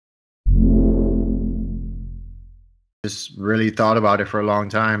just really thought about it for a long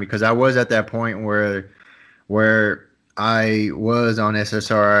time because I was at that point where I was on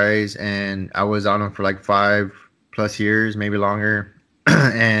SSRIs and I was on them for like 5+ years, maybe longer.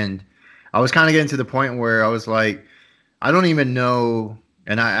 And I was kind of getting to the point where I was like, I don't even know.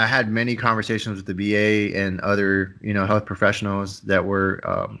 And I had many conversations with the VA and other, health professionals that were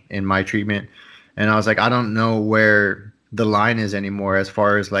in my treatment. And I was like, I don't know where the line is anymore as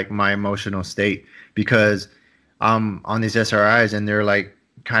far as like my emotional state because I'm on these SRIs and they're like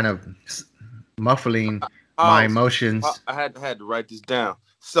kind of muffling my Oh, emotions. I had to write this down.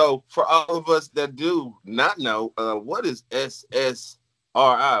 So for all of us that do not know, what is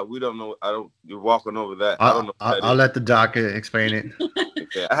SSRI? We don't know. I don't. You're walking over that. I don't know what that I'll is. let the doc explain it.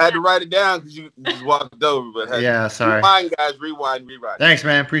 Okay. I had to write it down because you just walked over. But Yeah, sorry. rewind, guys. Rewind. Rewrite. Thanks,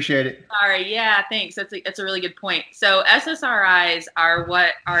 man. Appreciate it. Sorry. Yeah, thanks. That's a really good point. So SSRIs are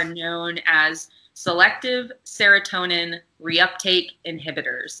what are known as selective serotonin reuptake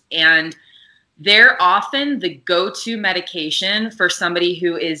inhibitors. And they're often the go-to medication for somebody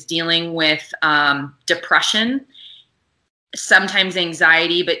who is dealing with depression, sometimes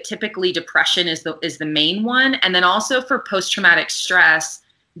anxiety, but typically depression is the main one. And then also for post-traumatic stress,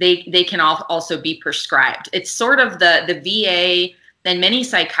 they can also be prescribed. It's sort of the VA and many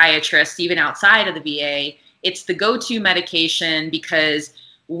psychiatrists, even outside of the VA, it's the go-to medication because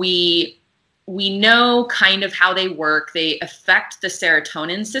we know kind of how they work. They affect the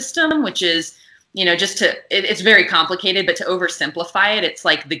serotonin system, which is, it's very complicated, but to oversimplify it, it's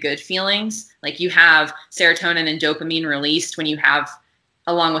like the good feelings. Like you have serotonin and dopamine released when you have,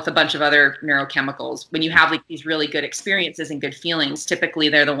 along with a bunch of other neurochemicals, when you have like these really good experiences and good feelings, typically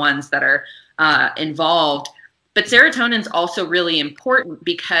they're the ones that are involved. But serotonin is also really important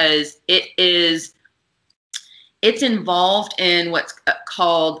because it's involved in what's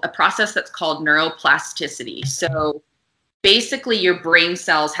called a process that's called neuroplasticity. So basically your brain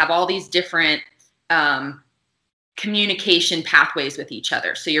cells have all these different communication pathways with each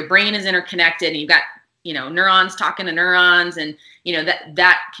other. So your brain is interconnected and you've got, neurons talking to neurons, and,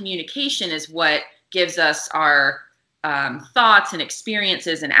 that communication is what gives us our thoughts and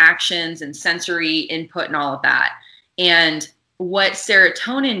experiences and actions and sensory input and all of that. And what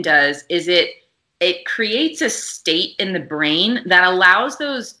serotonin does is it creates a state in the brain that allows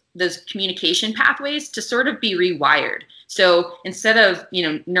those communication pathways to sort of be rewired. So instead of,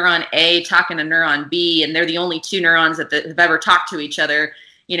 neuron A talking to neuron B, and they're the only two neurons that have ever talked to each other,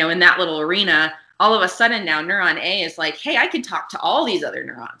 in that little arena, all of a sudden now neuron A is like, hey, I can talk to all these other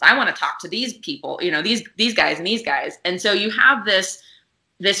neurons. I want to talk to these people, these guys and these guys. And so you have this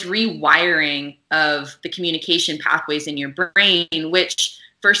rewiring of the communication pathways in your brain, which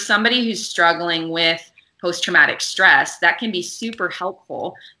for somebody who's struggling with post-traumatic stress, that can be super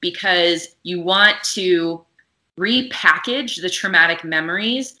helpful because you want to repackage the traumatic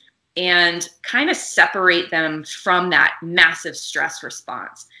memories and kind of separate them from that massive stress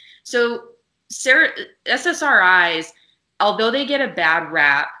response. So SSRIs, although they get a bad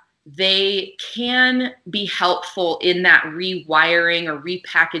rap, they can be helpful in that rewiring or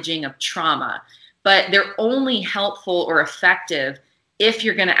repackaging of trauma, but they're only helpful or effective if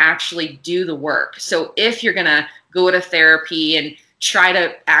you're going to actually do the work. So if you're going to go to therapy and try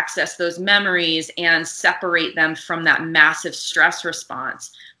to access those memories and separate them from that massive stress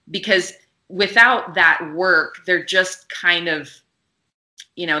response, because without that work, they're just kind of,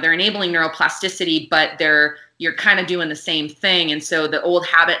 they're enabling neuroplasticity, but you're kind of doing the same thing. And so the old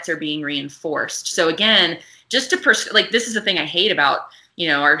habits are being reinforced. So again, just to this is the thing I hate about,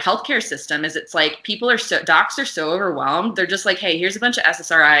 our healthcare system is it's like docs are so overwhelmed. They're just like, hey, here's a bunch of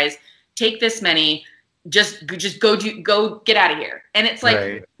SSRIs, take this many, just go get out of here. And it's like,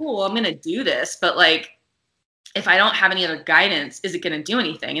 right, cool, I'm going to do this. But like, if I don't have any other guidance, is it going to do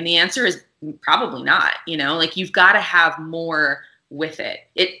anything? And the answer is probably not, like you've got to have more with it.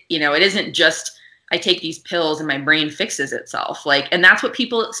 It isn't just, I take these pills and my brain fixes itself. Like, and that's what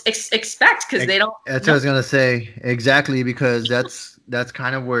people expect because they don't. That's what I was going to say. Exactly. Because that's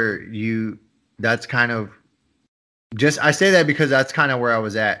kind of where I say that because that's kind of where I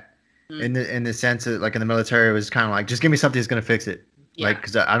was at in the sense that like in the military, it was kind of like, just give me something that's going to fix it. Yeah. Like,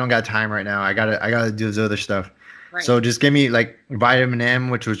 cause I don't got time right now. I gotta do this other stuff. Right. So just give me like vitamin M,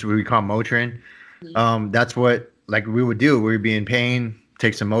 which we call Motrin. Mm-hmm. That's what like we would do. We would be in pain,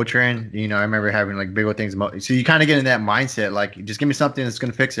 take some Motrin. I remember having like big old things. So you kind of get in that mindset, like just give me something that's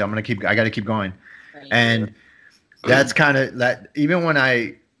going to fix it. I got to keep going. Right. And that's kind of that. Even when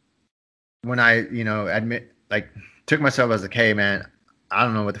I took myself as like, hey man, I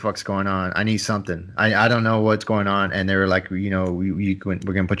don't know what the fuck's going on. I need something. I don't know what's going on. And they were like, we're going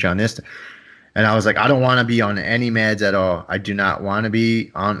to put you on this. And I was like, I don't want to be on any meds at all. I do not want to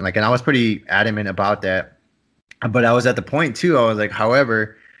be on like, and I was pretty adamant about that. But I was at the point too. I was like,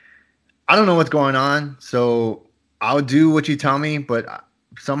 however, I don't know what's going on, so I'll do what you tell me. But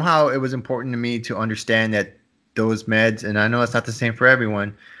somehow it was important to me to understand that those meds, and I know it's not the same for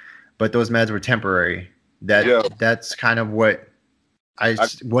everyone, but those meds were temporary. That's kind of what I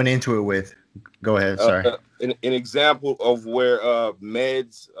went into it with. Go ahead. Sorry. An example of where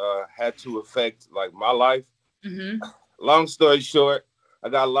meds had to affect like my life. Mm-hmm. Long story short, I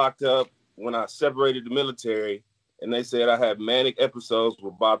got locked up when I separated the military, and they said I had manic episodes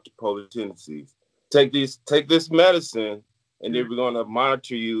with bipolar tendencies. Take this medicine, and then we're going to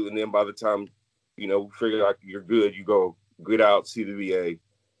monitor you, and then by the time we figure out you're good, you go get out, see the VA.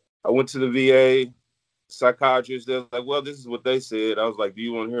 I went to the VA. Psychiatrist, they're like, well, this is what they said. I was like, do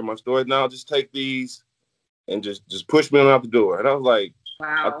you want to hear my story? No, just take these and just push me on out the door. And I was like,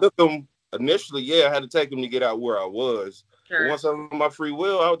 wow. I took them initially. Yeah, I had to take them to get out where I was. Sure. But once I was on my free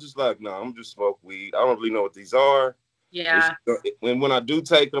will, I was just like, no, I'm just smoke weed. I don't really know what these are. Yeah. When I do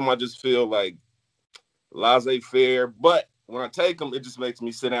take them, I just feel like laissez-faire. But when I take them, it just makes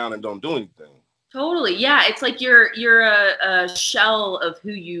me sit down and don't do anything. Totally. Yeah. It's like you're a shell of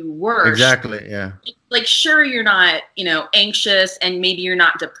who you were. Exactly. Yeah. Like, sure, you're not, anxious, and maybe you're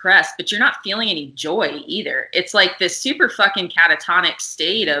not depressed, but you're not feeling any joy either. It's like this super fucking catatonic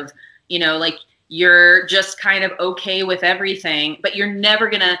state of, like you're just kind of okay with everything, but you're never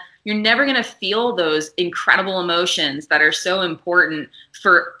gonna feel those incredible emotions that are so important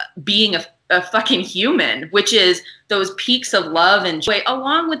for being a fucking human, which is those peaks of love and joy,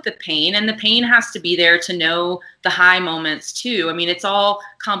 along with the pain. And the pain has to be there to know the high moments too. I mean, it's all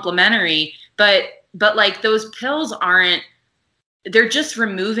complementary, but like those pills they're just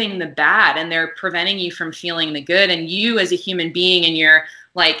removing the bad, and they're preventing you from feeling the good. And you as a human being, and your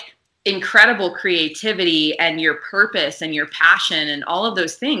like incredible creativity and your purpose and your passion and all of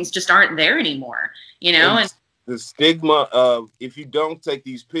those things just aren't there anymore, and the stigma of if you don't take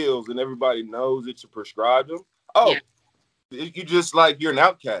these pills and everybody knows that you prescribe them, you just like you're an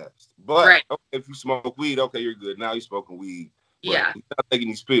outcast. But right. Okay, if you smoke weed, okay, you're good. Now you're smoking weed. But yeah, he's not taking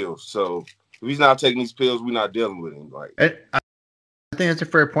these pills. So if he's not taking these pills, we're not dealing with him. Like, I think that's a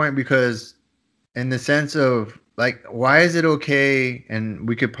fair point, because in the sense of like, why is it okay? And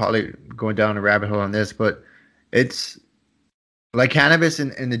we could probably go down a rabbit hole on this, but it's like cannabis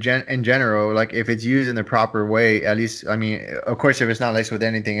in general, like if it's used in the proper way, at least, I mean, of course, if it's not laced with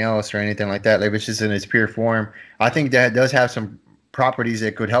anything else or anything like that, like if it's just in its pure form, I think that does have some properties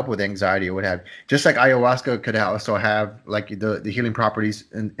that could help with anxiety or what have you. Just like ayahuasca could also have like the healing properties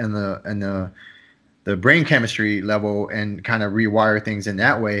in the brain chemistry level, and kind of rewire things in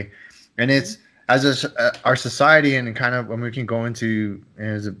that way. And it's as our society, and kind of when we can go into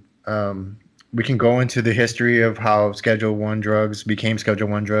we can go into the history of how Schedule 1 drugs became Schedule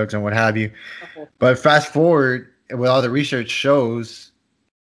 1 drugs and what have you. Okay. But fast forward, with all the research shows,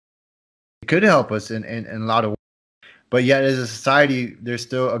 it could help us in a lot of ways. But yet, as a society, there's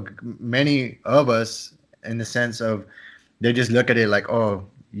still many of us, in the sense of they just look at it like, oh,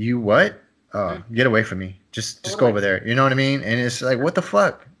 you what? Get away from me. Just go over there. You know what I mean? And it's like, what the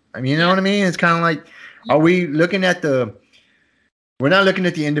fuck? I mean, you know what I mean? It's kind of like, are we looking at we're not looking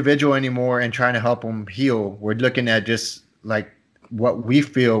at the individual anymore and trying to help them heal. We're looking at just like what we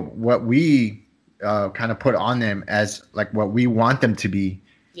feel, what we kind of put on them as like what we want them to be.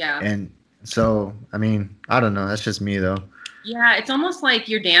 Yeah. And so, I mean, I don't know. That's just me though. Yeah. It's almost like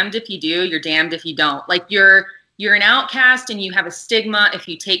you're damned if you do, you're damned if you don't. Like you're an outcast and you have a stigma if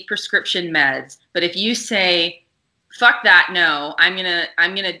you take prescription meds. But if you say, fuck that, no, I'm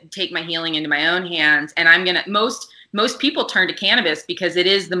gonna take my healing into my own hands, and most people turn to cannabis because it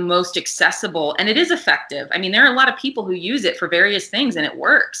is the most accessible and it is effective. I mean, there are a lot of people who use it for various things and it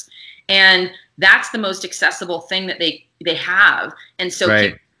works. And that's the most accessible thing that they have. And so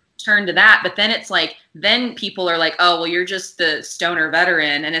right. People turn to that. But then it's like, then people are like, oh, well, you're just the stoner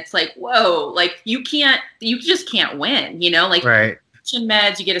veteran. And it's like, whoa, like you just can't win, like right.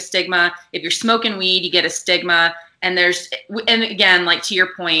 Meds, you get a stigma. If you're smoking weed, you get a stigma. And again, like to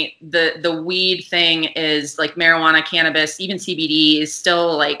your point, the weed thing is like marijuana, cannabis, even CBD is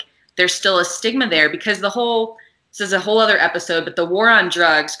still like, there's still a stigma there, because this is a whole other episode, but the war on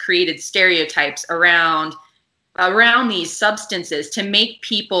drugs created stereotypes around these substances to make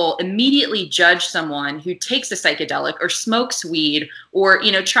people immediately judge someone who takes a psychedelic or smokes weed or,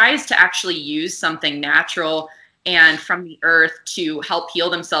 tries to actually use something natural and from the earth to help heal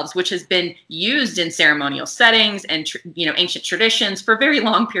themselves, which has been used in ceremonial settings and ancient traditions for very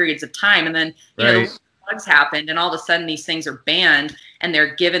long periods of time. And then the war drugs happened, and all of a sudden these things are banned and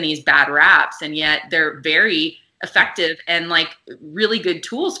they're given these bad raps, and yet they're very effective and like really good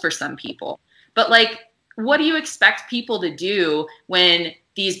tools for some people. But like, what do you expect people to do when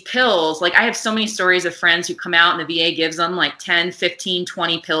these pills, like I have so many stories of friends who come out and the VA gives them like 10, 15,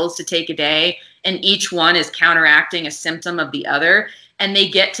 20 pills to take a day, and each one is counteracting a symptom of the other. And they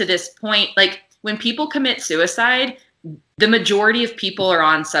get to this point, like when people commit suicide, the majority of people are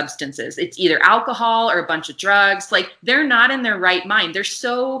on substances. It's either alcohol or a bunch of drugs. Like they're not in their right mind. They're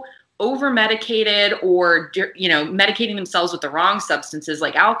so over medicated, or, you know, medicating themselves with the wrong substances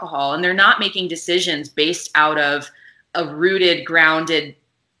like alcohol. And they're not making decisions based out of a rooted, grounded,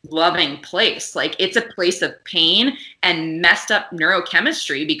 loving place. Like it's a place of pain and messed up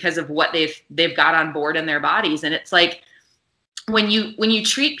neurochemistry because of what they've got on board in their bodies. And it's like, when you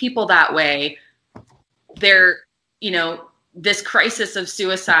treat people that way, they're, you know, this crisis of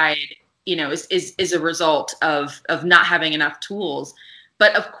suicide, you know, is a result of not having enough tools.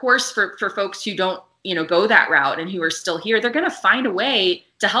 But of course, for folks who don't, you know, go that route and who are still here, they're going to find a way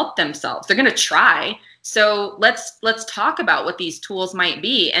to help themselves. They're going to try. So let's talk about what these tools might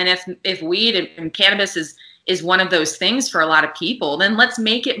be. And if weed and cannabis is one of those things for a lot of people, then let's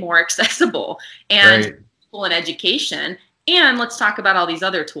make it more accessible and people in education. And let's talk about all these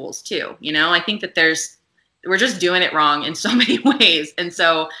other tools too. You know, I think that we're just doing it wrong in so many ways. And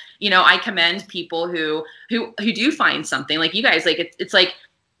so, you know, I commend people who do find something like you guys, like it's like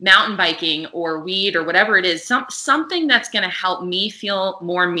mountain biking or weed or whatever it is, something that's going to help me feel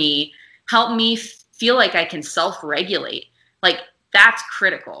more me, help me feel like I can self-regulate. Like that's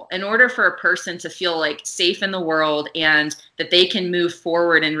critical in order for a person to feel like safe in the world and that they can move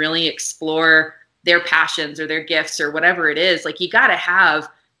forward and really explore their passions or their gifts or whatever it is. Like you got to have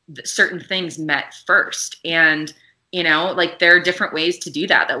certain things met first. And, you know, like there are different ways to do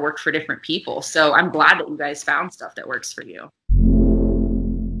that work for different people. So I'm glad that you guys found stuff that works for you.